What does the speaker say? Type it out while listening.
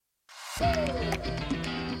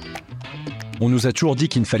On nous a toujours dit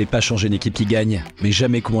qu'il ne fallait pas changer une équipe qui gagne, mais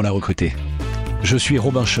jamais comment la recruter. Je suis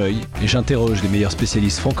Robin Scheuil et j'interroge les meilleurs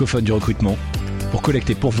spécialistes francophones du recrutement pour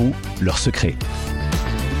collecter pour vous leurs secrets.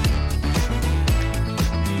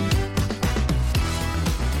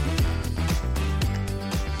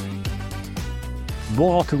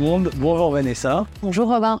 Bonjour tout le monde, bonjour Vanessa. Bonjour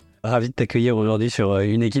Robin. Ravi de t'accueillir aujourd'hui sur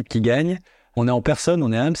une équipe qui gagne. On est en personne,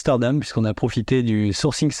 on est à Amsterdam puisqu'on a profité du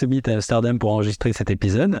Sourcing Summit à Amsterdam pour enregistrer cet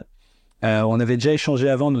épisode. On avait déjà échangé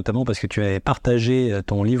avant, notamment parce que tu avais partagé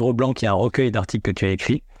ton livre blanc qui est un recueil d'articles que tu as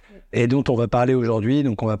écrit et dont on va parler aujourd'hui.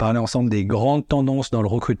 Donc on va parler ensemble des grandes tendances dans le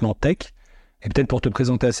recrutement tech. Et peut-être pour te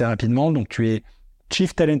présenter assez rapidement, donc tu es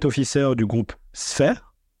Chief Talent Officer du groupe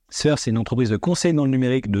SFEIR. SFEIR, c'est une entreprise de conseil dans le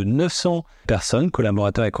numérique de 900 personnes,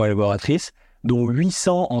 collaborateurs et collaboratrices, dont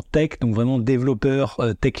 800 en tech, donc vraiment développeurs,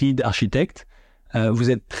 tech lead, architectes.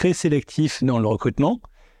 Vous êtes très sélectif dans le recrutement.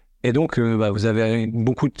 Et donc, vous avez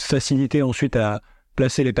beaucoup de facilité ensuite à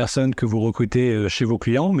placer les personnes que vous recrutez chez vos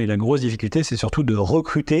clients. Mais la grosse difficulté, c'est surtout de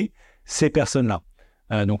recruter ces personnes-là.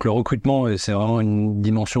 Donc, le recrutement, c'est vraiment une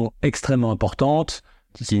dimension extrêmement importante,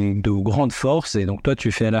 qui est de grande force. Et donc, toi,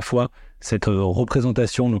 tu fais à la fois cette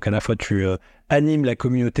représentation. Donc, à la fois, tu animes la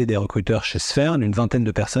communauté des recruteurs chez SFEIR, une vingtaine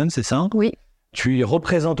de personnes, c'est ça ? Oui. Tu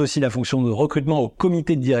représentes aussi la fonction de recrutement au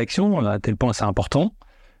comité de direction, à tel point c'est important.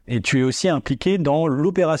 Et tu es aussi impliqué dans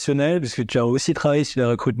l'opérationnel, parce que tu as aussi travaillé sur les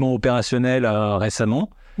recrutements opérationnels récemment.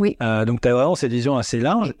 Oui. Donc, tu as vraiment cette vision assez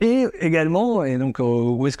large. Et également, et donc,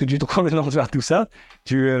 où est-ce que tu te trouves maintenant vers tout ça ?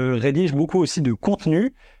 Tu rédiges beaucoup aussi de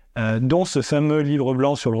contenu, dont ce fameux livre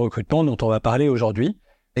blanc sur le recrutement dont on va parler aujourd'hui.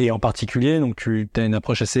 Et en particulier, donc, tu as une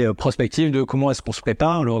approche assez prospective de comment est-ce qu'on se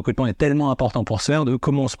prépare. Le recrutement est tellement important pour se faire, de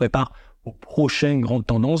comment on se prépare aux prochaines grandes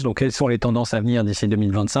tendances. Donc, quelles sont les tendances à venir d'ici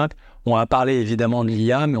 2025 ? On va parler évidemment de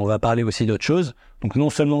l'IA, mais on va parler aussi d'autres choses. Donc,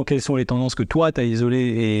 non seulement quelles sont les tendances que toi, tu as isolées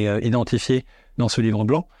et identifiées dans ce livre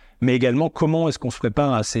blanc, mais également comment est-ce qu'on se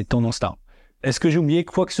prépare à ces tendances-là. Est-ce que j'ai oublié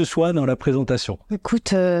quoi que ce soit dans la présentation ?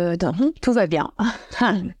 Écoute, tout va bien.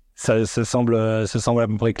 ça semble à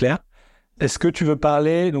peu près clair. Est-ce que tu veux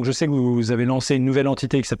parler... Donc, je sais que vous avez lancé une nouvelle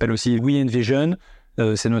entité qui s'appelle aussi We Envision.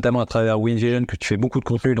 C'est notamment à travers We Envision que tu fais beaucoup de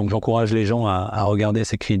contenu, donc j'encourage les gens à regarder,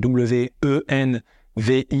 c'est écrit W-E-N-V-I-S-I-O-N.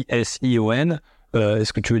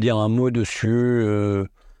 Est-ce que tu veux dire un mot dessus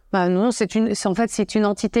Non, c'est une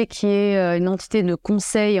entité qui est une entité de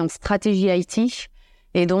conseil en stratégie IT.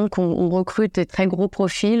 Et donc, on recrute des très gros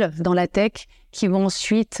profils dans la tech qui vont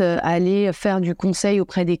ensuite aller faire du conseil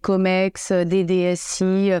auprès des COMEX, des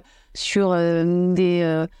DSI, sur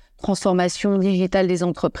des transformations digitales des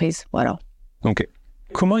entreprises. Voilà. Ok.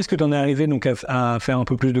 Comment est-ce que tu en es arrivé donc à faire un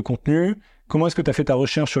peu plus de contenu ? Comment est-ce que tu as fait ta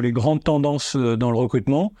recherche sur les grandes tendances dans le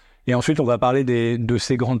recrutement ? Et ensuite, on va parler de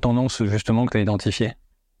ces grandes tendances justement que tu as identifiées.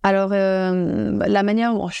 Alors, la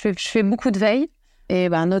manière dont je fais beaucoup de veille. Et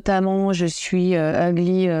notamment, je suis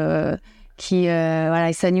Ugly, qui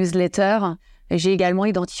est sa newsletter. Et j'ai également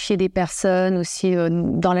identifié des personnes aussi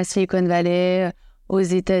dans la Silicon Valley, aux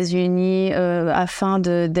États-Unis, afin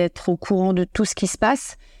d'être au courant de tout ce qui se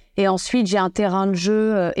passe. Et ensuite, j'ai un terrain de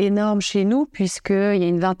jeu énorme chez nous, puisqu'il y a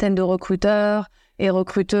une vingtaine de recruteurs et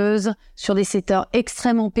recruteuses sur des secteurs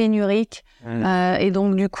extrêmement pénuriques. Et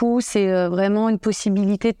donc, du coup, c'est vraiment une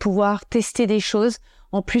possibilité de pouvoir tester des choses.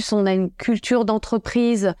 En plus, on a une culture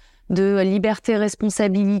d'entreprise de liberté,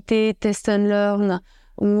 responsabilité, test and learn,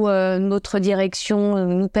 où notre direction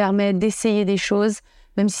nous permet d'essayer des choses.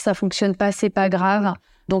 Même si ça fonctionne pas, c'est pas grave.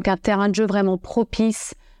 Donc, un terrain de jeu vraiment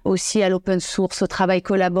propice aussi à l'open source, au travail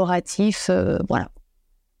collaboratif, voilà.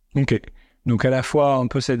 Ok. Donc, à la fois un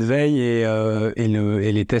peu cette veille et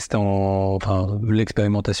les tests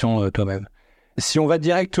l'expérimentation toi-même. Si on va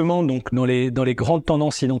directement donc dans les grandes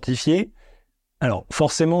tendances identifiées, alors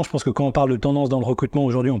forcément, je pense que quand on parle de tendances dans le recrutement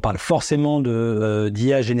aujourd'hui, on parle forcément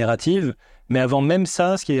d'IA générative. Mais avant même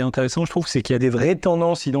ça, ce qui est intéressant, je trouve, c'est qu'il y a des vraies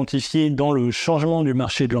tendances identifiées dans le changement du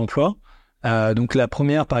marché de l'emploi. Donc la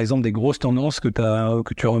première, par exemple, des grosses tendances que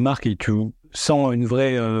tu remarques et tu sens une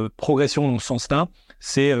vraie progression dans ce sens-là,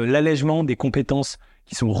 c'est l'allègement des compétences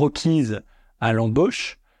qui sont requises à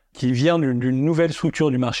l'embauche, qui vient d'une nouvelle structure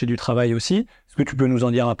du marché du travail aussi. Est-ce que tu peux nous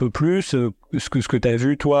en dire un peu plus, ce que tu as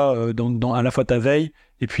vu, toi, dans à la fois ta veille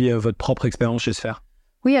et puis votre propre expérience chez SFEIR ?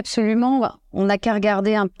 Oui, absolument. On n'a qu'à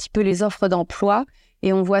regarder un petit peu les offres d'emploi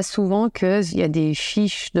et on voit souvent qu'il y a des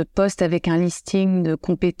fiches de postes avec un listing de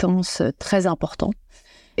compétences très important.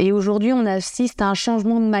 Et aujourd'hui, on assiste à un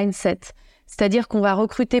changement de mindset. C'est-à-dire qu'on va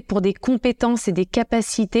recruter pour des compétences et des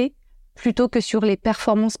capacités plutôt que sur les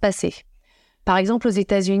performances passées. Par exemple, aux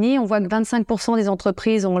États-Unis, on voit que 25% des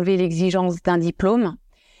entreprises ont enlevé l'exigence d'un diplôme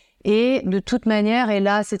Et de toute manière, et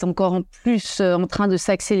là, c'est encore en plus en train de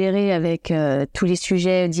s'accélérer avec tous les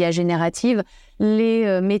sujets d'IA générative,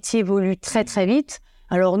 les métiers évoluent très, très vite.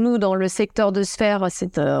 Alors nous, dans le secteur de SFEIR,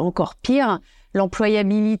 c'est encore pire.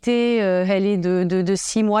 L'employabilité, elle est de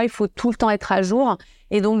 6 mois. Il faut tout le temps être à jour.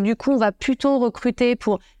 Et donc, du coup, on va plutôt recruter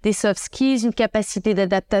pour des soft skills, une capacité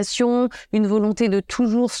d'adaptation, une volonté de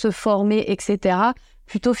toujours se former, etc.,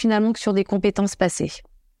 plutôt finalement que sur des compétences passées.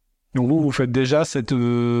 Donc vous faites déjà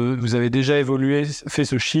vous avez déjà évolué, fait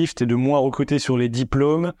ce shift et de moins recruter sur les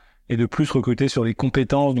diplômes et de plus recruter sur les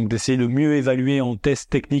compétences, donc d'essayer de mieux évaluer en tests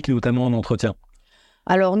techniques, notamment en entretien.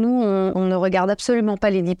 Alors nous, on ne regarde absolument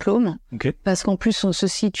pas les diplômes, parce qu'en plus on se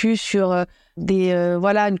situe sur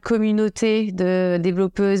une communauté de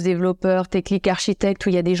développeuses, développeurs, techniques, architectes, où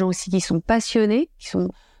il y a des gens aussi qui sont passionnés, qui sont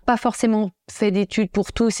pas forcément fait d'études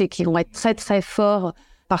pour tous et qui vont être très très forts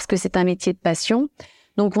parce que c'est un métier de passion.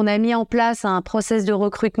 Donc, on a mis en place un process de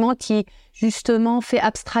recrutement qui, justement, fait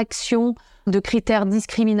abstraction de critères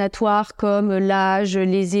discriminatoires comme l'âge,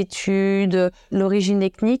 les études, l'origine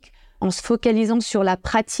ethnique, en se focalisant sur la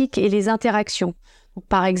pratique et les interactions. Donc,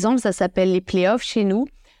 par exemple, ça s'appelle les playoffs chez nous.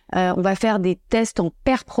 On va faire des tests en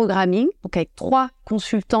pair programming, donc avec 3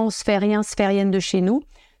 consultants sphériennes de chez nous,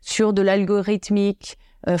 sur de l'algorithmique,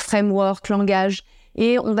 framework, langage.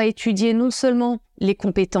 Et on va étudier non seulement les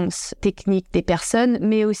compétences techniques des personnes,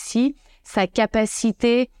 mais aussi sa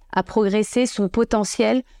capacité à progresser, son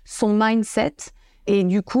potentiel, son mindset, et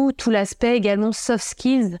du coup, tout l'aspect également soft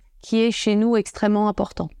skills qui est chez nous extrêmement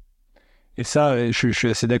important. Et ça, je suis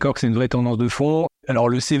assez d'accord que c'est une vraie tendance de fond. Alors,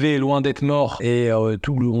 le CV est loin d'être mort et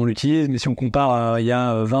on l'utilise, mais si on compare à il y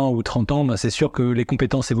a 20 ou 30 ans, c'est sûr que les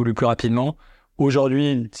compétences évoluent plus rapidement.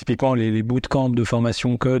 Aujourd'hui, typiquement, les bootcamps de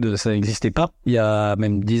formation code, ça n'existait pas il y a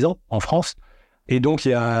même 10 ans en France. Et donc,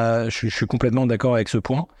 je suis complètement d'accord avec ce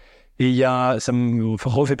point. Et ça me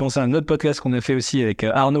refait penser à un autre podcast qu'on a fait aussi avec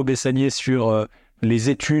Arnaud Bessanier sur les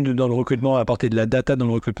études dans le recrutement, apporter de la data dans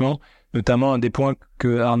le recrutement. Notamment, un des points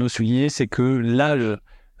que Arnaud soulignait, c'est que l'âge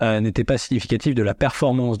n'était pas significatif de la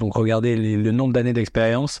performance. Donc, regardez le nombre d'années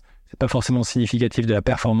d'expérience, c'est pas forcément significatif de la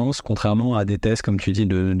performance, contrairement à des tests, comme tu dis,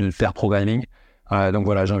 de pair programming. Donc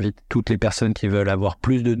voilà, j'invite toutes les personnes qui veulent avoir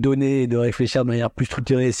plus de données et de réfléchir de manière plus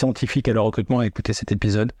structurée et scientifique à leur recrutement à écouter cet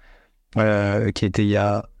épisode, qui était il y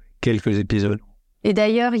a quelques épisodes. Et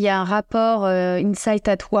d'ailleurs, il y a un rapport Insight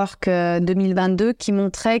at Work 2022 qui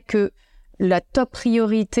montrait que la top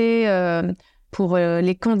priorité pour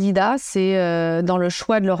les candidats, c'est dans le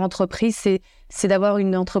choix de leur entreprise, c'est d'avoir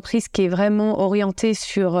une entreprise qui est vraiment orientée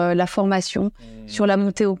sur la formation, sur la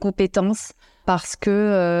montée aux compétences, parce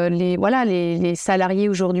que les salariés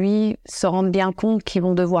aujourd'hui se rendent bien compte qu'ils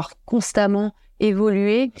vont devoir constamment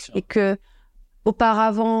évoluer et que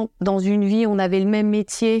auparavant, dans une vie, on avait le même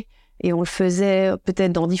métier et on le faisait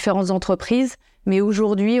peut-être dans différentes entreprises. Mais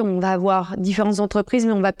aujourd'hui, on va avoir différentes entreprises,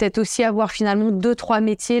 mais on va peut-être aussi avoir finalement 2-3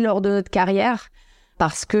 métiers lors de notre carrière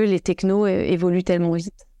parce que les technos évoluent tellement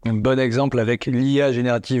vite. Un bon exemple avec l'IA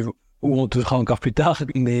générative où on touchera encore plus tard,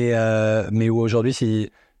 mais où aujourd'hui, si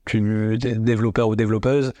tu es développeur ou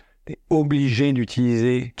développeuse, tu es obligé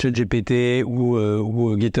d'utiliser ChatGPT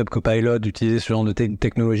ou GitHub Copilot, d'utiliser ce genre de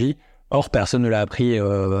technologie. Or, personne ne l'a appris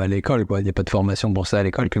à l'école, quoi. Il n'y a pas de formation pour ça à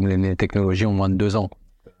l'école, comme les technologies ont moins de 2 ans.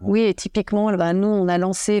 Oui, et typiquement, nous, on a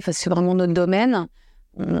lancé, c'est vraiment notre domaine,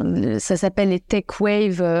 ça s'appelle les Tech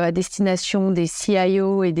Waves à destination des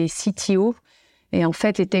CIO et des CTO. Et en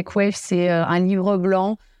fait, les Tech Waves, c'est un livre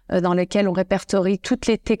blanc dans lequel on répertorie toutes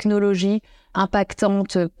les technologies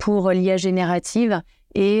impactantes pour l'IA générative.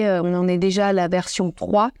 Et on en est déjà à la version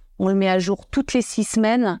 3. On le met à jour toutes les 6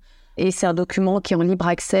 semaines. Et c'est un document qui est en libre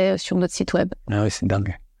accès sur notre site web. Ah oui, c'est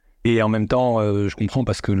dingue. Et en même temps, je comprends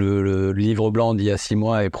parce que le livre blanc d'il y a 6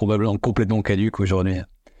 mois est probablement complètement caduc aujourd'hui.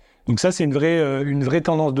 Donc ça, c'est une vraie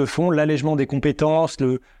tendance de fond, l'allègement des compétences,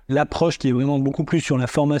 l'approche qui est vraiment beaucoup plus sur la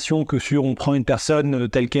formation que sur on prend une personne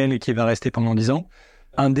telle qu'elle et qui va rester pendant 10 ans.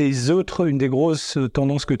 Une des grosses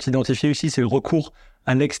tendances que tu identifies aussi, c'est le recours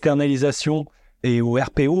à l'externalisation et au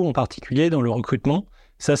RPO en particulier dans le recrutement.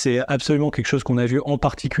 Ça, c'est absolument quelque chose qu'on a vu en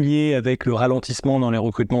particulier avec le ralentissement dans les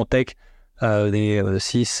recrutements tech des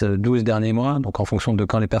 6-12 derniers mois. Donc, en fonction de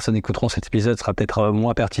quand les personnes écouteront cet épisode, sera peut-être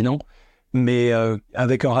moins pertinent. Mais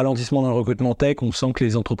avec un ralentissement dans le recrutement tech, on sent que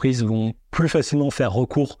les entreprises vont plus facilement faire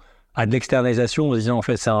recours à de l'externalisation en se disant, en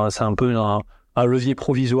fait, c'est un peu un levier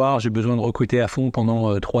provisoire. J'ai besoin de recruter à fond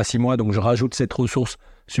pendant 3-6 mois, donc je rajoute cette ressource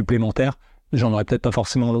supplémentaire. J'en aurais peut-être pas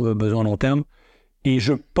forcément besoin à long terme. Et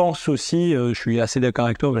je pense aussi, je suis assez d'accord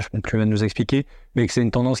avec toi, je pense que tu vas nous expliquer, mais que c'est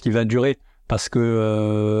une tendance qui va durer parce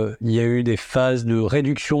que il y a eu des phases de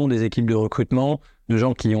réduction des équipes de recrutement, de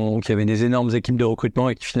gens qui avaient des énormes équipes de recrutement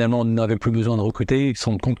et qui finalement n'avaient plus besoin de recruter. Ils se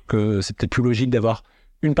rendent compte que c'est peut-être plus logique d'avoir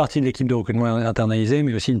une partie de l'équipe de recrutement internalisée,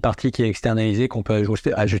 mais aussi une partie qui est externalisée qu'on peut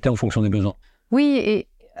ajuster en fonction des besoins. Oui, et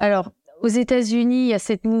alors aux États-Unis, il y a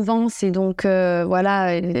cette mouvance et donc il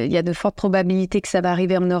y a de fortes probabilités que ça va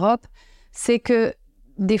arriver en Europe. C'est que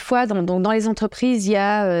des fois, dans les entreprises, il y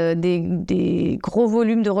a des gros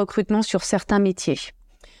volumes de recrutement sur certains métiers.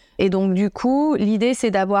 Et donc, du coup, l'idée,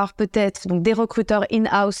 c'est d'avoir peut-être des recruteurs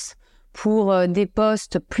in-house pour des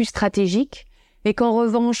postes plus stratégiques. Et qu'en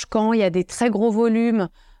revanche, quand il y a des très gros volumes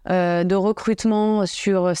de recrutement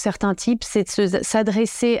sur certains types, c'est de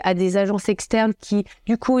s'adresser à des agences externes qui,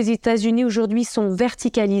 du coup, aux États-Unis, aujourd'hui, sont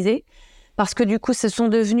verticalisées. Parce que du coup, ce sont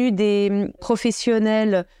devenus des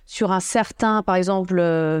professionnels sur un certain, par exemple,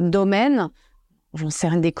 domaine. J'en sais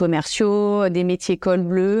rien, des commerciaux, des métiers col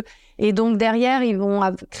bleu. Et donc, derrière, ils vont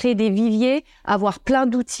créer des viviers, avoir plein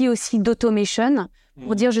d'outils aussi d'automation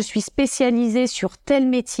pour dire, je suis spécialisé sur tel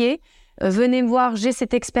métier, venez me voir, j'ai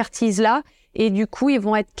cette expertise-là. Et du coup, ils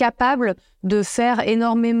vont être capables de faire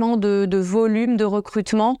énormément de volume de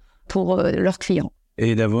recrutement pour leurs clients.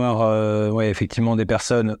 Et d'avoir effectivement des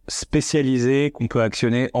personnes spécialisées qu'on peut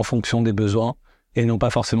actionner en fonction des besoins et non pas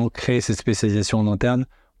forcément créer cette spécialisation en interne.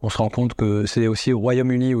 On se rend compte que c'est aussi au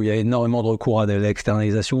Royaume-Uni où il y a énormément de recours à de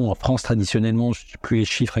l'externalisation. En France, traditionnellement, je ne sais plus les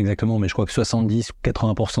chiffres exactement, mais je crois que 70 ou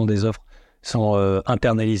 80% des offres sont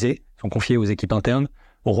internalisées, sont confiées aux équipes internes.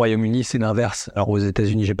 Au Royaume-Uni, c'est l'inverse. Alors aux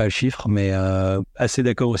États-Unis, j'ai pas le chiffre, mais assez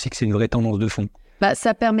d'accord aussi que c'est une vraie tendance de fond.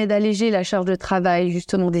 Ça permet d'alléger la charge de travail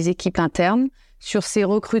justement des équipes internes sur ces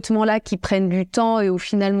recrutements-là qui prennent du temps et où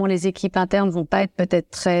finalement les équipes internes vont pas être peut-être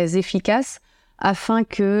très efficaces, afin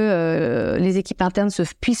que les équipes internes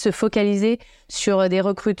puissent se focaliser sur des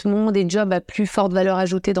recrutements, des jobs à plus forte valeur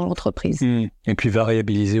ajoutée dans l'entreprise. Et puis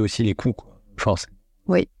variabiliser aussi les coûts, quoi. Forcément.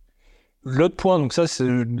 Oui. L'autre point, donc ça c'est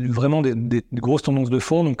vraiment des grosses tendances de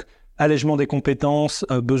fond, donc allègement des compétences,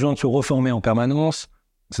 besoin de se reformer en permanence,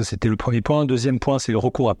 ça c'était le premier point. Deuxième point, c'est le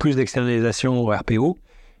recours à plus d'externalisation au RPO.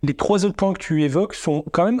 Les trois autres points que tu évoques sont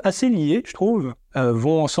quand même assez liés, je trouve,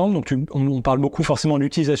 vont ensemble. Donc on parle beaucoup forcément de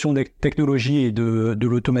l'utilisation des technologies et de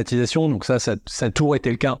l'automatisation, donc ça a toujours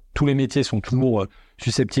été le cas. Tous les métiers sont toujours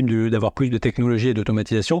susceptibles d'avoir plus de technologie et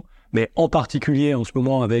d'automatisation, mais en particulier en ce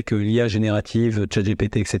moment avec l'IA générative,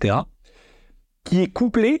 ChatGPT, etc., qui est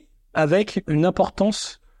couplé avec une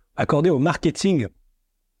importance accordée au marketing.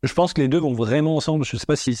 Je pense que les deux vont vraiment ensemble. Je ne sais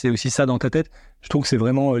pas si c'est aussi ça dans ta tête. Je trouve que c'est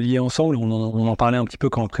vraiment lié ensemble. On en parlait un petit peu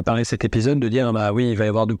quand on préparait cet épisode, de dire oui, il va y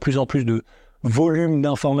avoir de plus en plus de volume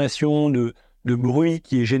d'informations, de bruit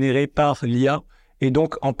qui est généré par l'IA. Et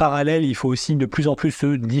donc, en parallèle, il faut aussi de plus en plus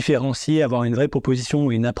se différencier, avoir une vraie proposition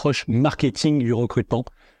et une approche marketing du recrutement.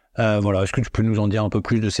 Est-ce que tu peux nous en dire un peu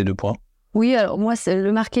plus de ces deux points ? Oui, alors moi,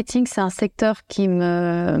 le marketing, c'est un secteur qui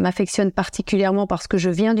m'affectionne particulièrement parce que je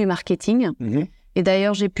viens du marketing. Et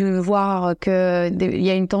d'ailleurs, j'ai pu voir qu'il y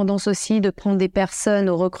a une tendance aussi de prendre des personnes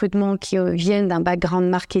au recrutement qui viennent d'un background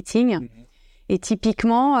marketing. Et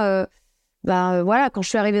typiquement, quand je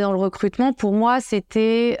suis arrivée dans le recrutement, pour moi,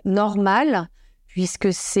 c'était normal,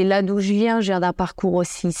 puisque c'est là d'où je viens d'un parcours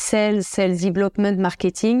aussi sales development,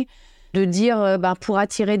 marketing, de dire pour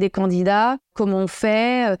attirer des candidats, comment on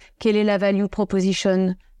fait, quelle est la value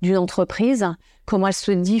proposition d'une entreprise, comment elle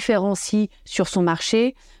se différencie sur son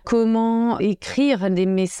marché, comment écrire des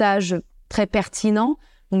messages très pertinents,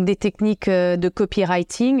 donc des techniques de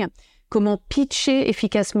copywriting, comment pitcher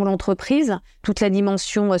efficacement l'entreprise, toute la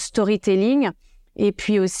dimension storytelling, et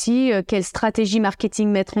puis aussi quelle stratégie marketing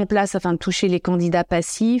mettre en place afin de toucher les candidats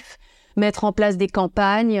passifs, mettre en place des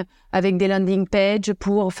campagnes avec des landing pages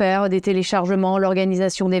pour faire des téléchargements,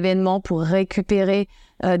 l'organisation d'événements pour récupérer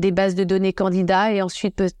des bases de données candidats et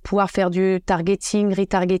ensuite pouvoir faire du targeting,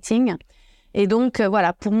 retargeting. Et donc,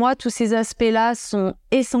 pour moi, tous ces aspects-là sont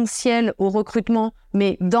essentiels au recrutement,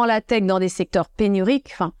 mais dans la tech, dans des secteurs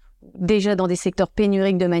pénuriques, déjà dans des secteurs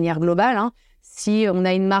pénuriques de manière globale. Si on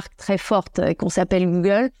a une marque très forte et qu'on s'appelle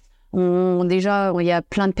Google, il y a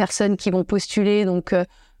plein de personnes qui vont postuler, donc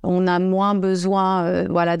on a moins besoin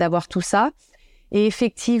d'avoir tout ça. Et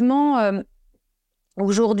effectivement,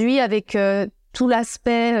 aujourd'hui, avec tout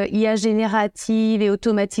l'aspect IA générative et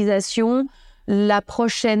automatisation, la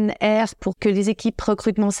prochaine ère pour que les équipes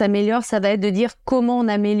recrutement s'améliorent, ça va être de dire comment on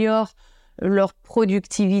améliore leur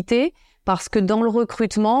productivité, parce que dans le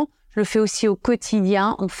recrutement, je le fais aussi au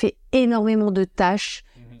quotidien, on fait énormément de tâches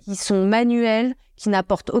qui sont manuelles, qui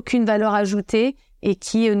n'apportent aucune valeur ajoutée et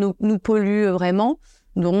qui nous polluent vraiment.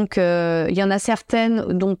 Donc, il y en a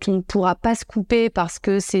certaines dont on ne pourra pas se couper parce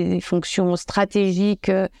que c'est des fonctions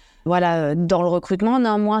stratégiques dans le recrutement.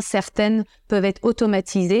 Néanmoins, certaines peuvent être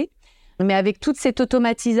automatisées. Mais avec toute cette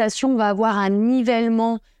automatisation, on va avoir un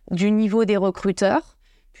nivellement du niveau des recruteurs,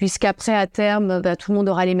 puisqu'après, à terme, tout le monde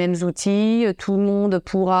aura les mêmes outils, tout le monde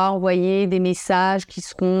pourra envoyer des messages qui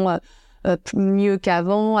seront mieux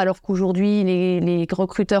qu'avant, alors qu'aujourd'hui, les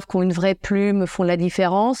recruteurs qui ont une vraie plume font la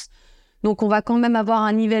différence. Donc, on va quand même avoir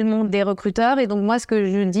un nivellement des recruteurs. Et donc, moi, ce que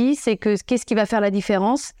je dis, c'est que qu'est-ce qui va faire la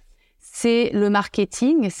différence ? C'est le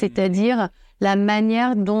marketing, c'est-à-dire la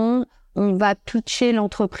manière dont on va toucher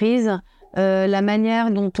l'entreprise, la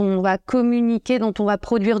manière dont on va communiquer, dont on va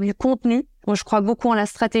produire du contenu. Moi, je crois beaucoup en la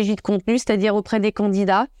stratégie de contenu, c'est-à-dire auprès des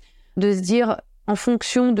candidats, de se dire en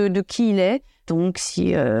fonction de qui il est, donc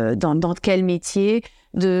si dans quel métier,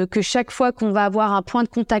 que chaque fois qu'on va avoir un point de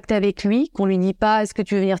contact avec lui, qu'on lui dit pas est-ce que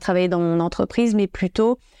tu veux venir travailler dans mon entreprise, mais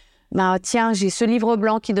plutôt tiens, j'ai ce livre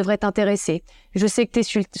blanc qui devrait t'intéresser. Je sais que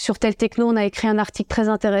tu es sur telle techno, on a écrit un article très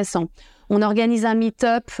intéressant. On organise un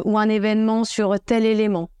meet-up ou un événement sur tel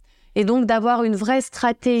élément. Et donc d'avoir une vraie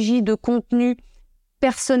stratégie de contenu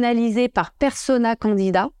personnalisé par persona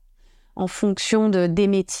candidat en fonction des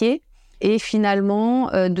métiers et finalement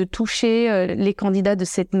de toucher les candidats de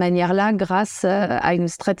cette manière-là grâce à une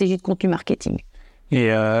stratégie de contenu marketing. Et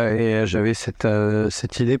j'avais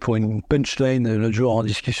cette idée pour une punchline l'autre jour en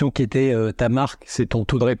discussion qui était ta marque, c'est ton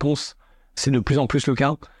taux de réponse. C'est de plus en plus le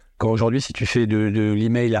cas. Quand aujourd'hui, si tu fais de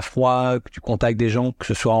l'email à froid, que tu contactes des gens, que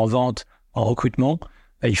ce soit en vente, en recrutement,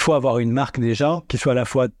 il faut avoir une marque déjà, qui soit à la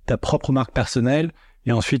fois ta propre marque personnelle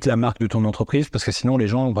et ensuite la marque de ton entreprise, parce que sinon les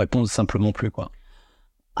gens ne répondent simplement plus, quoi.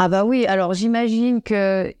 Ah bah oui, alors j'imagine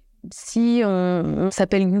que si on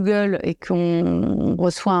s'appelle Google et qu'on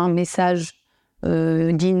reçoit un message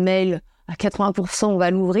d'email, à 80% on va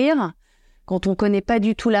l'ouvrir. Quand on ne connaît pas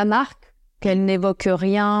du tout la marque, qu'elle n'évoque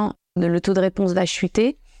rien, le taux de réponse va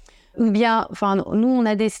chuter. Ou bien, nous on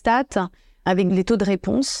a des stats avec les taux de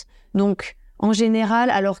réponse. Donc en général,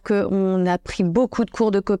 alors qu'on a pris beaucoup de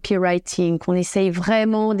cours de copywriting, qu'on essaye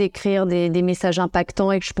vraiment d'écrire des messages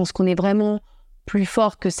impactants et que je pense qu'on est vraiment plus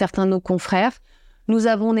fort que certains de nos confrères, nous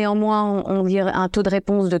avons néanmoins, on dirait, un taux de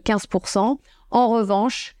réponse de 15%. En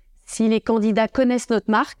revanche, si les candidats connaissent notre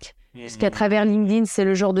marque, puisqu'à travers LinkedIn, c'est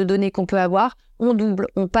le genre de données qu'on peut avoir, on double.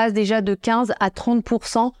 On passe déjà de 15 à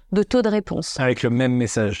 30% de taux de réponse. Avec le même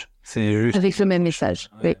message. C'est juste... Avec le même message,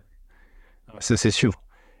 ouais. Oui. Ça, c'est sûr.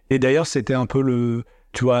 Et d'ailleurs, c'était un peu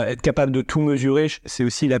tu vois, être capable de tout mesurer, c'est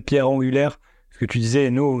aussi la pierre angulaire. Ce que tu disais,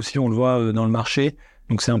 nous aussi, on le voit dans le marché.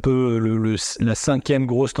 Donc, c'est un peu la cinquième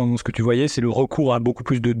grosse tendance que tu voyais, c'est le recours à beaucoup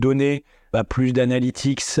plus de données, à plus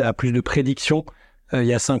d'analytics, à plus de prédictions. Il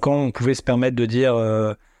y a 5 ans, on pouvait se permettre de dire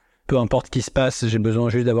peu importe ce qui se passe, j'ai besoin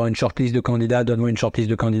juste d'avoir une shortlist de candidats, donne-moi une shortlist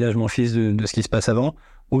de candidats, je m'en fiche de ce qui se passe avant.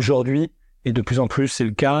 Aujourd'hui, et de plus en plus c'est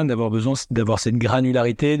le cas, d'avoir cette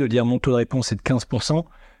granularité, de dire mon taux de réponse est de 15%,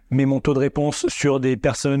 mais mon taux de réponse sur des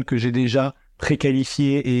personnes que j'ai déjà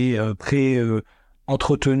préqualifiées et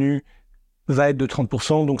entretenues va être de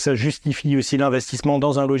 30%, donc ça justifie aussi l'investissement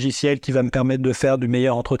dans un logiciel qui va me permettre de faire du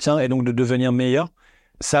meilleur entretien et donc de devenir meilleur.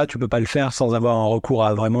 Ça, tu peux pas le faire sans avoir un recours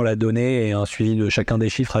à vraiment la donnée et un suivi de chacun des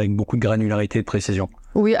chiffres avec beaucoup de granularité et de précision.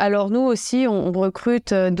 Oui, alors nous aussi, on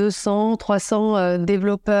recrute 200, 300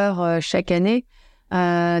 développeurs chaque année,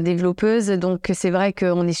 développeuses. Donc, c'est vrai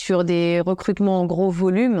qu'on est sur des recrutements en gros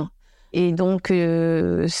volume. Et donc,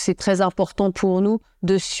 c'est très important pour nous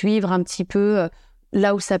de suivre un petit peu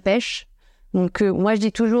là où ça pêche. Donc, moi, je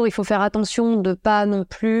dis toujours, il faut faire attention de pas non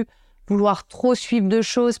plus vouloir trop suivre de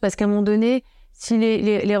choses parce qu'à un moment donné, si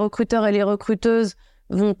les recruteurs et les recruteuses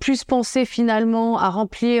vont plus penser finalement à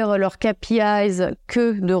remplir leurs KPIs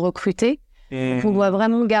que de recruter, on doit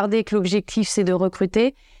vraiment garder que l'objectif, c'est de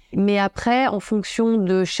recruter. Mais après, en fonction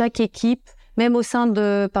de chaque équipe, même au sein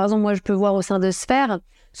de... Par exemple, moi, je peux voir au sein de SFEIR,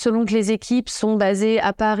 selon que les équipes sont basées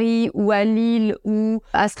à Paris ou à Lille ou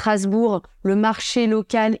à Strasbourg, le marché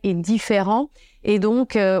local est différent. Et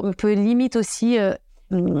donc, on peut limite aussi...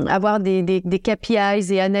 avoir des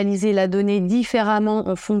KPIs et analyser la donnée différemment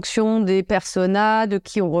en fonction des personas, de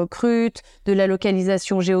qui on recrute, de la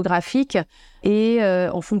localisation géographique et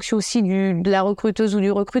en fonction aussi de la recruteuse ou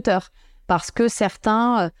du recruteur. Parce que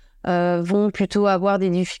certains vont plutôt avoir des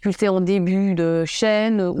difficultés en début de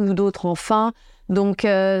chaîne ou d'autres en fin. Donc,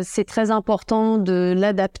 c'est très important de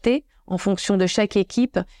l'adapter en fonction de chaque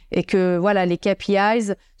équipe et que voilà, les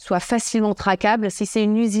KPIs soient facilement traquables. Si c'est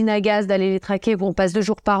une usine à gaz d'aller les traquer, on passe 2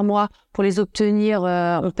 jours par mois pour les obtenir,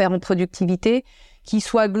 on perd en productivité, qu'ils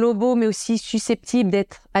soient globaux mais aussi susceptibles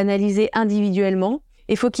d'être analysés individuellement.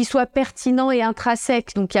 Il faut qu'ils soient pertinents et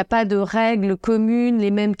intrinsèques, donc il n'y a pas de règles communes,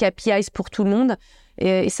 les mêmes KPIs pour tout le monde.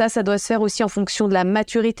 Et ça doit se faire aussi en fonction de la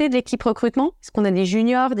maturité de l'équipe recrutement, parce qu'on a des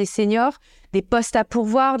juniors, des seniors, des postes à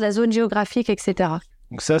pourvoir, de la zone géographique, etc.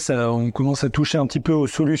 Donc ça, on commence à toucher un petit peu aux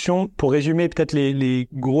solutions. Pour résumer peut-être les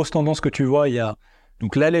grosses tendances que tu vois, il y a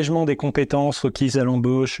donc l'allègement des compétences requises à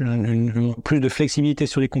l'embauche, plus de flexibilité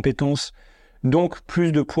sur les compétences, donc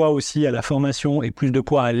plus de poids aussi à la formation et plus de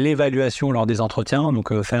poids à l'évaluation lors des entretiens.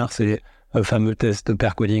 Donc faire ces fameux tests de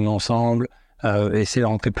pair coding ensemble, essayer de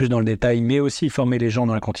rentrer plus dans le détail, mais aussi former les gens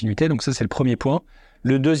dans la continuité. Donc ça, c'est le premier point.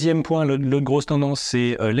 Le deuxième point, l'autre grosse tendance,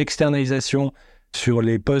 c'est l'externalisation sur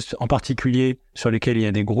les postes en particulier sur lesquels il y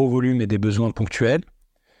a des gros volumes et des besoins ponctuels.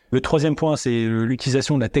 Le troisième point, c'est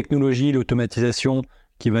l'utilisation de la technologie, l'automatisation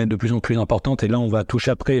qui va être de plus en plus importante. Et là, on va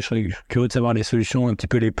toucher après, je serais curieux de savoir les solutions, un petit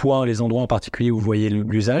peu les points, les endroits en particulier où vous voyez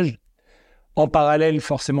l'usage. En parallèle,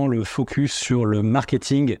 forcément, le focus sur le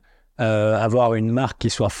marketing, avoir une marque qui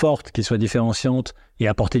soit forte, qui soit différenciante et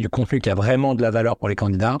apporter du contenu qui a vraiment de la valeur pour les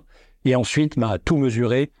candidats. Et ensuite, tout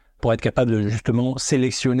mesurer pour être capable de justement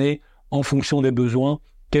sélectionner en fonction des besoins,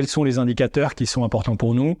 quels sont les indicateurs qui sont importants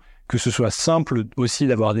pour nous, que ce soit simple aussi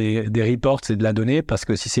d'avoir des reports et de la donnée, parce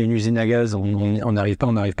que si c'est une usine à gaz, on n'arrive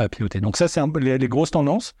pas à piloter. Donc ça, c'est les grosses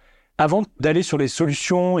tendances. Avant d'aller sur les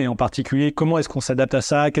solutions, et en particulier, comment est-ce qu'on s'adapte à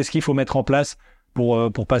ça, qu'est-ce qu'il faut mettre en place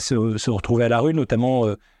pour pas se retrouver à la rue, notamment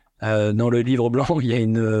dans le livre blanc, il y a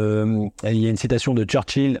une citation de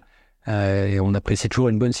Churchill. Et on apprécie toujours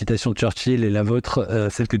une bonne citation de Churchill, et la vôtre,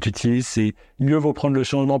 celle que tu utilises, c'est « Mieux vaut prendre le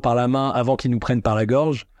changement par la main avant qu'il nous prenne par la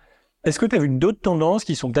gorge ». Est-ce que tu as vu d'autres tendances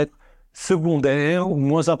qui sont peut-être secondaires ou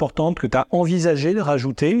moins importantes que tu as envisagé de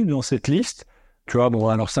rajouter dans cette liste? Tu vois, bon,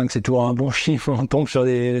 alors 5, c'est toujours un bon chiffre, on tombe sur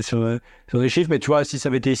des chiffres, mais tu vois, si ça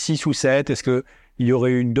avait été 6 ou 7, est-ce qu'il y aurait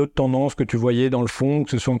eu d'autres tendances que tu voyais dans le fond, que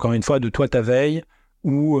ce soit encore une fois de toi, ta veille,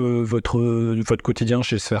 ou votre quotidien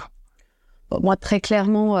chez SFEIR? Moi, très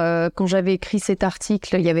clairement, quand j'avais écrit cet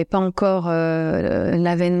article, il n'y avait pas encore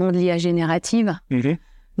l'avènement de l'IA générative. Mm-hmm.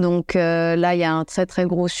 Donc là, il y a un très, très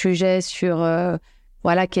gros sujet sur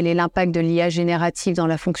quel est l'impact de l'IA générative dans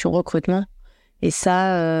la fonction recrutement. Et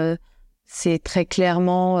ça, c'est très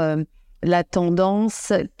clairement la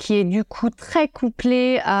tendance qui est du coup très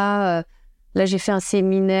couplée à... Là, j'ai fait un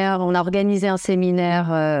séminaire, on a organisé un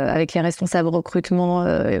séminaire avec les responsables recrutement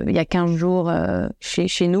il y a 15 jours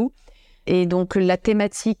chez nous. Et donc, la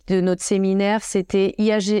thématique de notre séminaire, c'était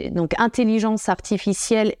IAG, donc intelligence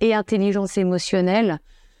artificielle et intelligence émotionnelle.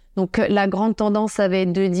 Donc, la grande tendance, ça va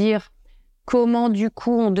être de dire comment, du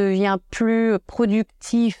coup, on devient plus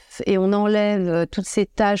productif et on enlève toutes ces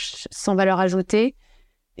tâches sans valeur ajoutée.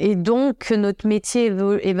 Et donc, notre métier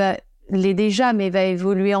l'est déjà, mais va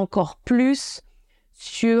évoluer encore plus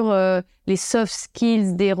sur les soft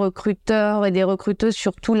skills des recruteurs et des recruteuses,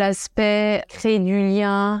 sur tout l'aspect créer du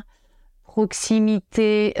lien,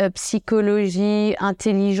 proximité, psychologie,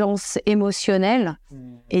 intelligence émotionnelle.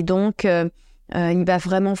 Et donc, il va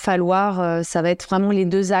vraiment falloir, ça va être vraiment les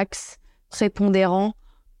deux axes prépondérants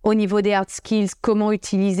au niveau des hard skills, comment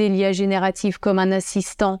utiliser l'IA générative comme un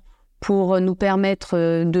assistant pour nous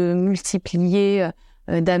permettre de multiplier,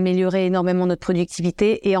 d'améliorer énormément notre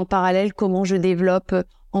productivité, et en parallèle, comment je développe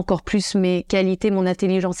encore plus mes qualités, mon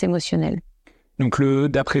intelligence émotionnelle. Donc,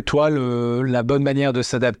 d'après toi, la bonne manière de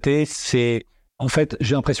s'adapter, c'est... En fait,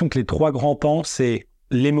 j'ai l'impression que les 3 grands pans, c'est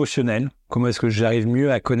l'émotionnel. Comment est-ce que j'arrive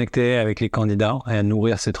mieux à connecter avec les candidats et à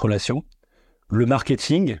nourrir cette relation? Le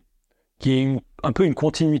marketing, qui est un peu une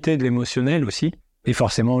continuité de l'émotionnel aussi. Et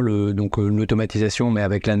forcément, l'automatisation, mais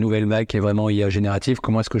avec la nouvelle vague qui est vraiment IA générative.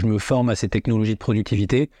 Comment est-ce que je me forme à ces technologies de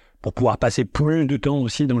productivité pour pouvoir passer plus de temps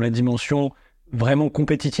aussi dans la dimension vraiment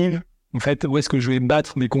compétitive? En fait, où est-ce que je vais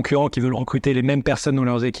battre mes concurrents qui veulent recruter les mêmes personnes dans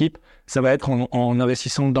leurs équipes? Ça va être en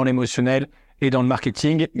investissant dans l'émotionnel et dans le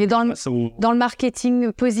marketing. Et dans le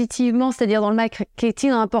marketing positivement, c'est-à-dire dans le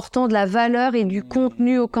marketing en apportant de la valeur et du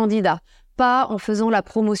contenu au candidat. Pas en faisant la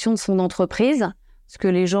promotion de son entreprise, parce que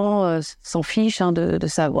les gens s'en fichent de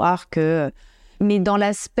savoir que... Mais dans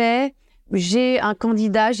l'aspect, j'ai un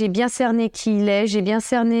candidat, j'ai bien cerné qui il est, j'ai bien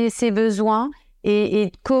cerné ses besoins,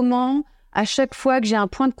 et comment... À chaque fois que j'ai un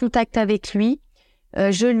point de contact avec lui,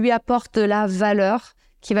 je lui apporte de la valeur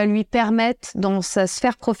qui va lui permettre, dans sa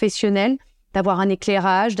sphère professionnelle, d'avoir un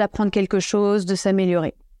éclairage, d'apprendre quelque chose, de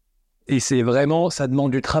s'améliorer. Et c'est vraiment, ça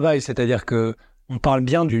demande du travail, c'est-à-dire que on parle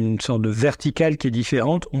bien d'une sorte de verticale qui est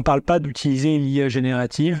différente. On ne parle pas d'utiliser l'IA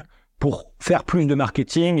générative pour faire plus de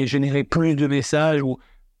marketing et générer plus de messages. Ou,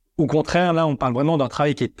 au contraire, là, on parle vraiment d'un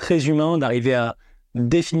travail qui est très humain, d'arriver à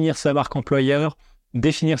définir sa marque employeur,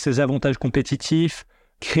 définir ses avantages compétitifs,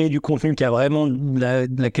 créer du contenu qui a vraiment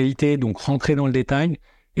de la qualité, donc rentrer dans le détail,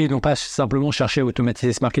 et non pas simplement chercher à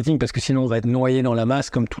automatiser ce marketing, parce que sinon on va être noyé dans la masse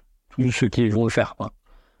comme tous ceux qui vont le faire, quoi.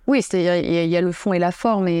 Oui, c'est-à-dire il y a le fond et la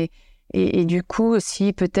forme, et Et du coup,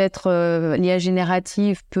 aussi, peut-être l'IA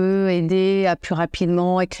générative peut aider à plus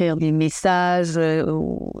rapidement écrire des messages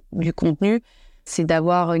ou du contenu, c'est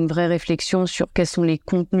d'avoir une vraie réflexion sur quels sont les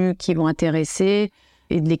contenus qui vont intéresser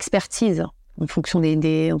et de l'expertise en fonction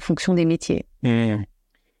des métiers.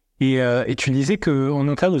 Et tu disais qu'en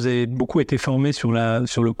interne, vous avez beaucoup été formé sur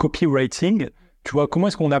le copywriting. Tu vois, comment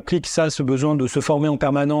est-ce qu'on applique ça, ce besoin de se former en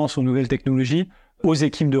permanence aux nouvelles technologies, aux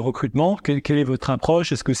équipes de recrutement? Quelle est votre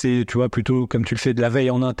approche? Est-ce que c'est, tu vois, plutôt comme tu le fais, de la veille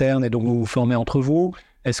en interne et donc vous vous formez entre vous?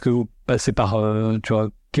 Est-ce que vous passez par, tu vois,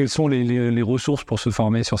 quelles sont les ressources pour se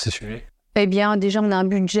former sur ces sujets? Eh bien, déjà, on a un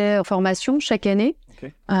budget en formation chaque année.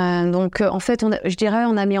 Okay. Donc, en fait, je dirais,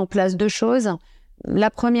 on a mis en place 2 choses. La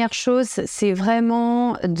première chose, c'est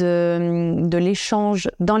vraiment de l'échange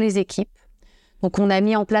dans les équipes. Donc, on a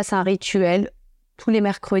mis en place un rituel tous les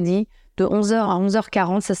mercredis de 11h à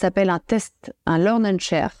 11h40. Ça s'appelle un learn and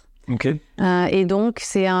share. Okay. Et donc,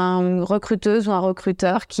 c'est une recruteuse ou un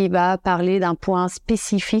recruteur qui va parler d'un point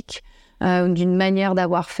spécifique, d'une manière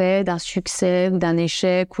d'avoir fait, d'un succès ou d'un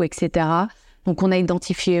échec, ou etc. Donc, on a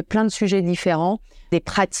identifié plein de sujets différents, des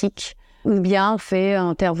pratiques, ou bien on fait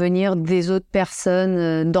intervenir des autres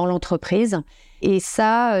personnes dans l'entreprise. Et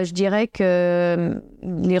ça, je dirais que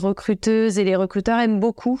les recruteuses et les recruteurs aiment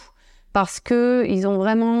beaucoup parce qu'ils ont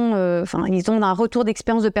vraiment, ils ont un retour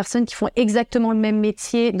d'expérience de personnes qui font exactement le même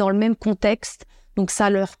métier dans le même contexte. Donc,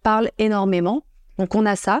 ça leur parle énormément. Donc, on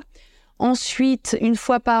a ça. Ensuite, une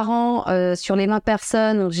fois par an, sur les 20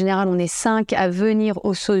 personnes, en général, on est 5 à venir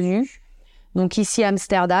au SOSU, donc ici à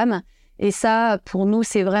Amsterdam. Et ça, pour nous,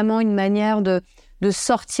 c'est vraiment une manière de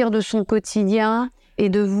sortir de son quotidien et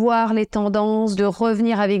de voir les tendances, de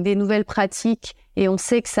revenir avec des nouvelles pratiques. Et on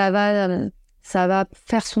sait que ça va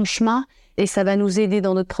faire son chemin et ça va nous aider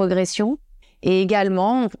dans notre progression. Et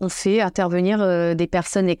également, on fait intervenir des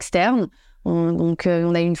personnes externes. On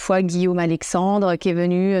a une fois Guillaume Alexandre qui est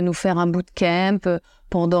venu nous faire un bootcamp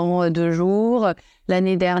pendant 2 jours.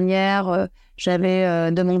 L'année dernière,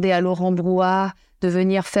 j'avais demandé à Laurent Brouard de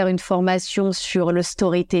venir faire une formation sur le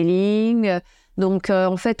storytelling. Donc,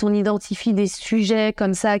 en fait, on identifie des sujets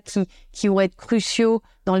comme ça qui vont être cruciaux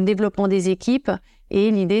dans le développement des équipes. Et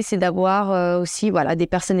l'idée, c'est d'avoir aussi des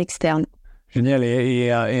personnes externes. Génial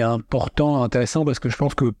et important, intéressant, parce que je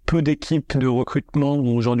pense que peu d'équipes de recrutement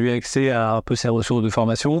ont aujourd'hui accès à un peu ces ressources de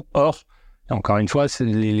formation. Or, encore une fois,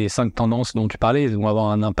 les 5 tendances dont tu parlais vont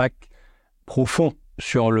avoir un impact profond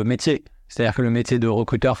sur le métier. C'est-à-dire que le métier de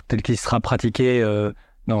recruteur tel qu'il sera pratiqué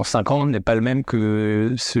dans 5 ans n'est pas le même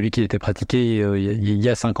que celui qui était pratiqué il y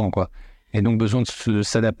a 5 ans, quoi. Et donc, besoin de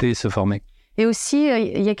s'adapter et se former. Et aussi,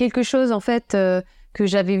 il y a quelque chose, en fait, que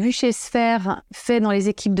j'avais vu chez SFEIR fait dans les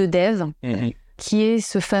équipes de dev, qui est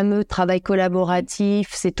ce fameux travail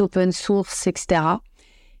collaboratif, c'est open source, etc.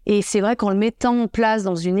 Et c'est vrai qu'en le mettant en place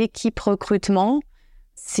dans une équipe recrutement,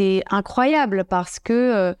 c'est incroyable parce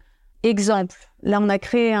que, exemple, là, on a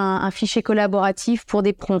créé un fichier collaboratif pour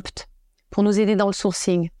des prompts, pour nous aider dans le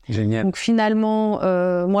sourcing. Génial. Donc finalement,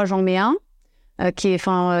 moi, j'en mets un qui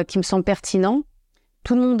me semble pertinent.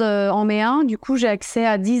 Tout le monde en met un, du coup, j'ai accès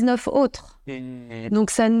à 19 autres. Donc,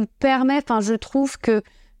 ça nous permet, je trouve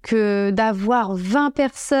que d'avoir 20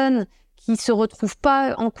 personnes qui ne se retrouvent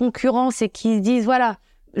pas en concurrence et qui se disent, voilà,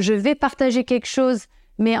 je vais partager quelque chose,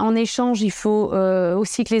 mais en échange, il faut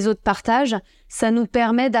aussi que les autres partagent. Ça nous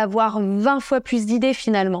permet d'avoir 20 fois plus d'idées,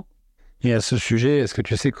 finalement. Et à ce sujet, est-ce que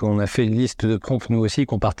tu sais qu'on a fait une liste de prompts, nous aussi,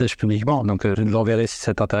 qu'on partage publiquement? Donc, je l'enverrai si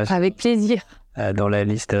ça t'intéresse. Avec plaisir. Dans la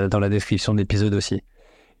liste, dans la description de l'épisode aussi.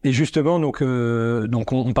 Et justement, donc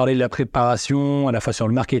on parlait de la préparation, à la fois sur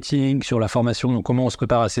le marketing, sur la formation, donc comment on se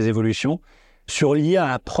prépare à ces évolutions. Sur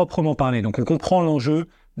l'IA à proprement parler, donc on comprend l'enjeu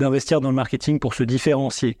d'investir dans le marketing pour se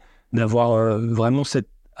différencier, d'avoir vraiment cet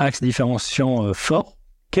axe différenciant fort.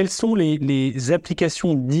 Quelles sont les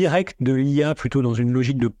applications directes de l'IA, plutôt dans une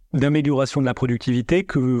logique d'amélioration de la productivité,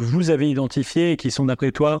 que vous avez identifiées et qui sont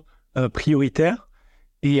d'après toi prioritaires?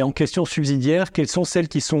 Et en question subsidiaire, quelles sont celles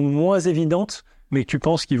qui sont moins évidentes mais que tu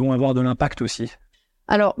penses qu'ils vont avoir de l'impact aussi?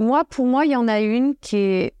 Alors, pour moi, il y en a une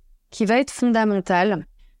qui va être fondamentale.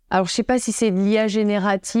 Alors, je ne sais pas si c'est de l'IA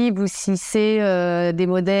générative ou si c'est des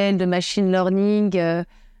modèles de machine learning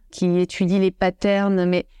qui étudient les patterns,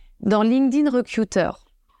 mais dans LinkedIn Recruiter,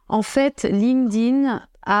 en fait, LinkedIn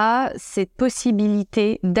a cette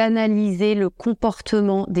possibilité d'analyser le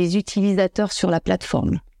comportement des utilisateurs sur la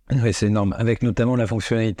plateforme. Oui, c'est énorme, avec notamment la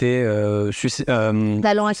fonctionnalité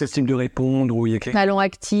susceptible de répondre ou talent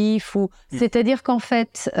actif. C'est-à-dire qu'en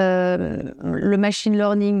fait, le machine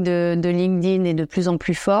learning de LinkedIn est de plus en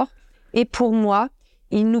plus fort. Et pour moi,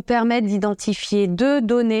 il nous permet d'identifier 2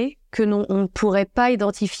 données que on ne pourrait pas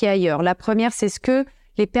identifier ailleurs. La première, c'est ce que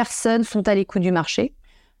les personnes sont à l'écoute du marché.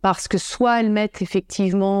 Parce que soit elles mettent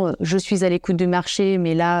effectivement « je suis à l'écoute du marché »,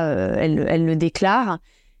 mais là, elles le déclarent.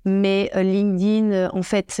 Mais LinkedIn, en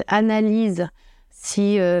fait, analyse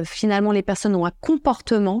si finalement les personnes ont un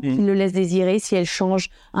comportement qui le laisse désirer, si elles changent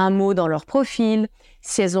un mot dans leur profil,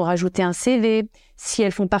 si elles ont rajouté un CV, si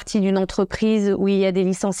elles font partie d'une entreprise où il y a des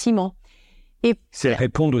licenciements. Et si elles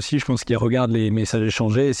répondent aussi, je pense qu'elles regardent les messages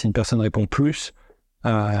échangés, et si une personne répond plus,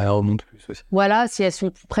 elle remonte plus aussi. Voilà, si elles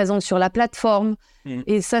sont présentes sur la plateforme.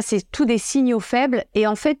 Et ça, c'est tous des signaux faibles. Et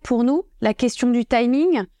en fait, pour nous, la question du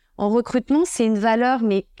timing en recrutement, c'est une valeur,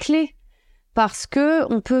 mais clé. Parce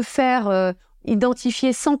qu'on peut faire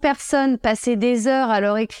identifier 100 personnes, passer des heures à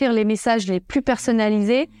leur écrire les messages les plus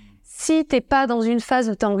personnalisés. Si tu n'es pas dans une phase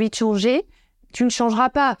où tu as envie de changer, tu ne changeras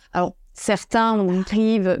pas. Alors, certains en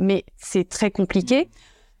écrivent, mais c'est très compliqué.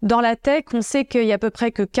 Dans la tech, on sait qu'il y a à peu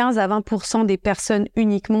près que 15 à 20% des personnes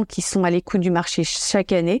uniquement qui sont à l'écoute du marché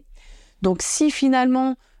chaque année. Donc, si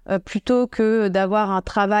finalement, plutôt que d'avoir un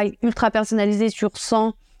travail ultra personnalisé sur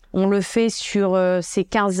 100, on le fait sur ces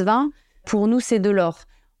 15-20, pour nous, c'est de l'or.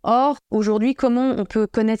 Or, aujourd'hui, comment on peut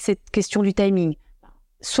connaître cette question du timing ?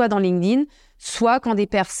 Soit dans LinkedIn, soit quand des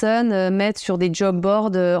personnes mettent sur des job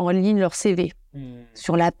boards en ligne leur CV,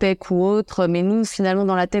 sur la PEC ou autre. Mais nous, finalement,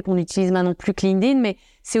 dans la tech, on n'utilise maintenant plus que LinkedIn, mais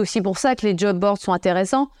c'est aussi pour ça que les job boards sont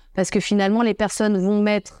intéressants, parce que finalement, les personnes vont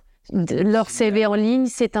mettre leur CV en ligne,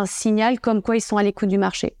 c'est un signal comme quoi ils sont à l'écoute du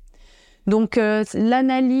marché. Donc,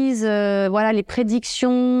 l'analyse, les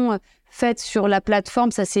prédictions faites sur la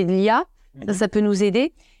plateforme, ça c'est de l'IA, ça peut nous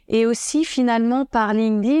aider. Et aussi, finalement, par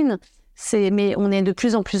LinkedIn, mais on est de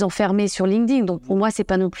plus en plus enfermé sur LinkedIn. Donc, pour moi, c'est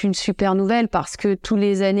pas non plus une super nouvelle parce que tous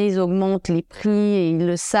les années, ils augmentent les prix et ils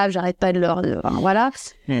le savent, j'arrête pas de leur... voilà.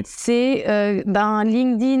 C'est,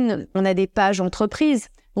 LinkedIn, on a des pages entreprises,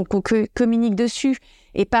 donc on communique dessus.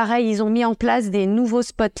 Et pareil, ils ont mis en place des nouveaux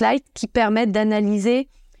spotlights qui permettent d'analyser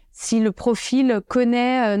si le profil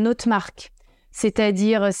connaît notre marque.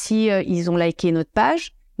 C'est-à-dire si ils ont liké notre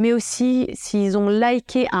page, mais aussi s'ils ont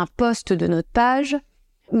liké un post de notre page,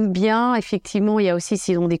 ou bien, effectivement, il y a aussi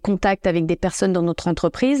s'ils ont des contacts avec des personnes dans notre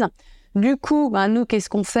entreprise. Du coup, nous, qu'est-ce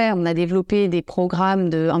qu'on fait ? On a développé des programmes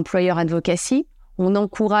de employer advocacy. On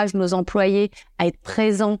encourage nos employés à être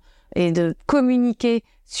présents et de communiquer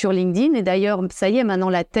sur LinkedIn. Et d'ailleurs, ça y est, maintenant,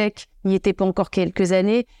 la tech n'y était pas encore quelques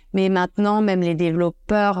années, mais maintenant, même les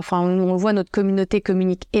développeurs, on voit notre communauté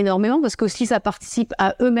communique énormément parce qu'aussi, ça participe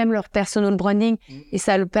à eux-mêmes leur personal branding et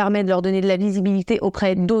ça leur permet de leur donner de la visibilité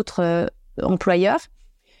auprès d'autres employeurs.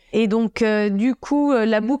 Et donc, du coup,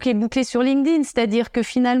 la boucle est bouclée sur LinkedIn, c'est-à-dire que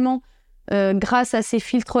finalement, grâce à ces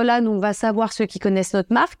filtres-là, nous, on va savoir ceux qui connaissent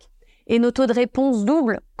notre marque et nos taux de réponse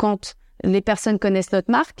doublent quand les personnes connaissent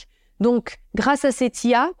notre marque. Donc, grâce à cette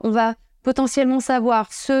IA, on va potentiellement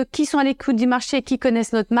savoir ceux qui sont à l'écoute du marché et qui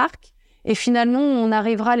connaissent notre marque. Et finalement, on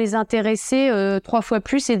arrivera à les intéresser 3 fois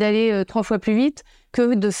plus et d'aller 3 fois plus vite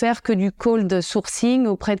que de faire que du cold sourcing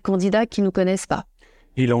auprès de candidats qui ne nous connaissent pas.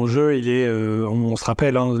 Et l'enjeu, il est, on se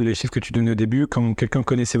rappelle, les chiffres que tu donnais au début, quand quelqu'un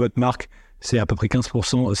connaissait votre marque, c'est à peu près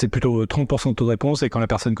 15%, c'est plutôt 30% de taux de réponse, et quand la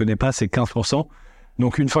personne ne connaît pas, c'est 15%.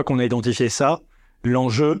 Donc, une fois qu'on a identifié ça,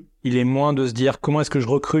 l'enjeu, il est moins de se dire comment est-ce que je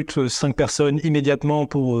recrute 5 personnes immédiatement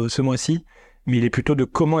pour ce mois-ci, mais il est plutôt de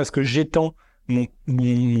comment est-ce que j'étends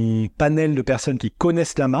mon panel de personnes qui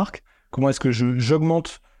connaissent la marque, comment est-ce que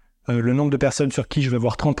j'augmente le nombre de personnes sur qui je vais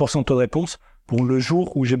avoir 30% de taux de réponse pour le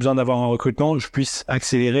jour où j'ai besoin d'avoir un recrutement, je puisse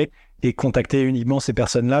accélérer et contacter uniquement ces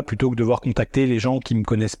personnes-là plutôt que de devoir contacter les gens qui ne me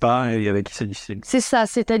connaissent pas et avec qui c'est difficile. C'est ça,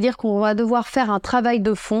 c'est-à-dire qu'on va devoir faire un travail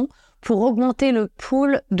de fond pour augmenter le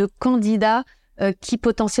pool de candidats qui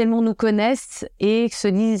potentiellement nous connaissent et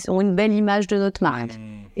ont une belle image de notre marque.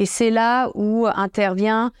 Et c'est là où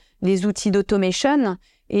interviennent les outils d'automation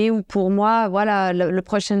et où pour moi, le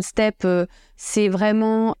prochain step, c'est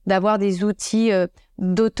vraiment d'avoir des outils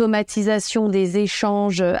d'automatisation des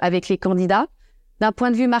échanges avec les candidats. D'un point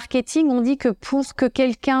de vue marketing, on dit que pour que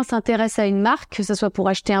quelqu'un s'intéresse à une marque, que ce soit pour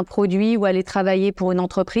acheter un produit ou aller travailler pour une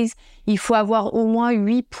entreprise, il faut avoir au moins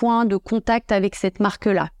 8 points de contact avec cette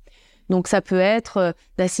marque-là. Donc, ça peut être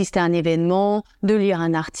d'assister à un événement, de lire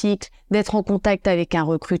un article, d'être en contact avec un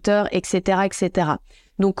recruteur, etc., etc.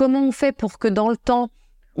 Donc, comment on fait pour que dans le temps,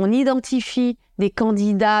 on identifie des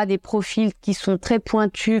candidats, des profils qui sont très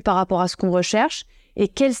pointus par rapport à ce qu'on recherche et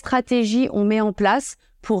quelle stratégie on met en place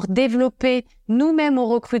pour développer nous-mêmes au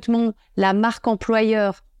recrutement la marque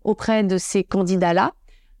employeur auprès de ces candidats-là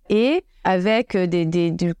et avec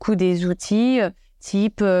des outils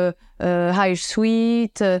type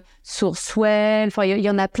HireSuite, Sourcewell, il y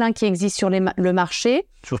en a plein qui existent sur le marché.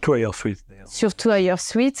 Surtout HireSuite, d'ailleurs. Surtout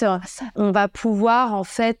HireSuite. On va pouvoir, en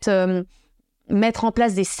fait, mettre en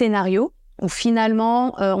place des scénarios où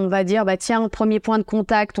finalement, on va dire, tiens, premier point de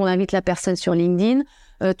contact, on invite la personne sur LinkedIn.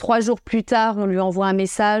 3 jours plus tard, on lui envoie un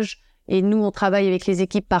message et nous, on travaille avec les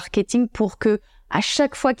équipes marketing pour que à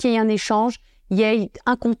chaque fois qu'il y ait un échange, il y ait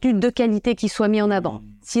un contenu de qualité qui soit mis en avant.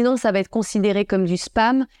 Sinon, ça va être considéré comme du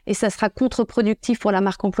spam et ça sera contre-productif pour la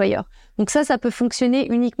marque employeur. Donc ça peut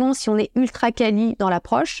fonctionner uniquement si on est ultra quali dans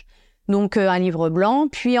l'approche. Donc un livre blanc,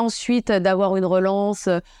 puis ensuite d'avoir une relance,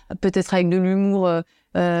 peut-être avec de l'humour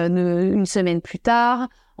une semaine plus tard.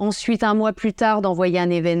 Ensuite, 1 mois plus tard, d'envoyer un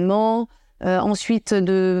événement. Ensuite,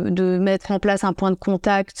 de mettre en place un point de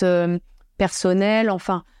contact personnel.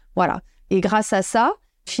 Enfin, voilà. Et grâce à ça,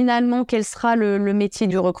 finalement, quel sera le métier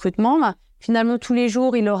du recrutement ? Finalement, tous les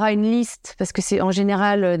jours, il aura une liste, parce que c'est en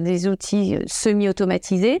général des outils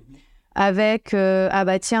semi-automatisés, avec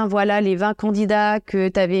tiens, voilà les 20 candidats que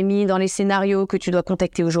tu avais mis dans les scénarios que tu dois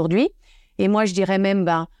contacter aujourd'hui. Et moi, je dirais même,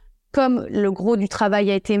 comme le gros du travail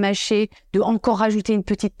a été mâché, de encore rajouter une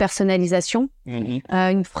petite personnalisation,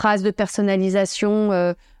 une phrase de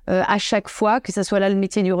personnalisation à chaque fois, que ce soit là le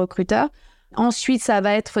métier du recruteur. Ensuite, ça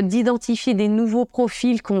va être d'identifier des nouveaux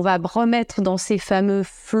profils qu'on va remettre dans ces fameux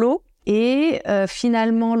flows. Et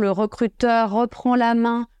finalement, le recruteur reprend la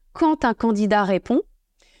main quand un candidat répond,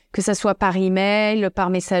 que ça soit par email, par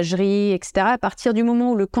messagerie, etc. À partir du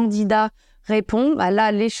moment où le candidat répond,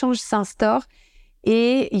 là, l'échange s'instaure.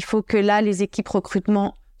 Et il faut que là, les équipes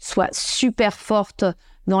recrutement soient super fortes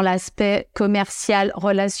dans l'aspect commercial,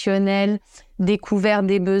 relationnel, découverte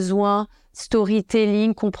des besoins,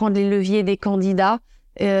 storytelling, comprendre les leviers des candidats,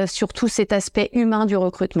 surtout cet aspect humain du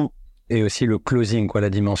recrutement. Et aussi le closing, la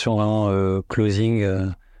dimension vraiment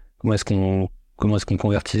closing. Comment est-ce qu'on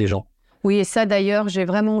convertit les gens ? Oui, et ça d'ailleurs, j'ai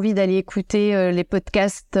vraiment envie d'aller écouter les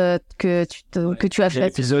podcasts que tu as fait.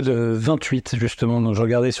 L'épisode 28, justement. Donc, je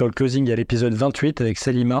regardais sur le closing, il y a l'épisode 28 avec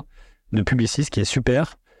Salima de Publicis qui est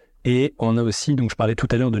super. Et on a aussi, donc je parlais tout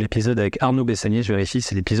à l'heure de l'épisode avec Arnaud Bessanier, je vérifie,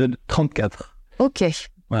 c'est l'épisode 34. Ok.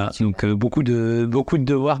 Voilà, donc beaucoup de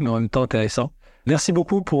devoirs, mais en même temps intéressant. Merci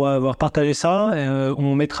beaucoup pour avoir partagé ça.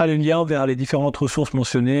 On mettra le lien vers les différentes ressources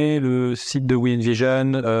mentionnées, le site de We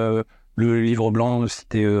Envision, le livre blanc,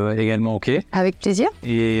 c'était également OK. Avec plaisir.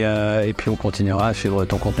 Et puis on continuera à suivre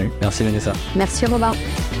ton contenu. Merci Vanessa. Merci Robin.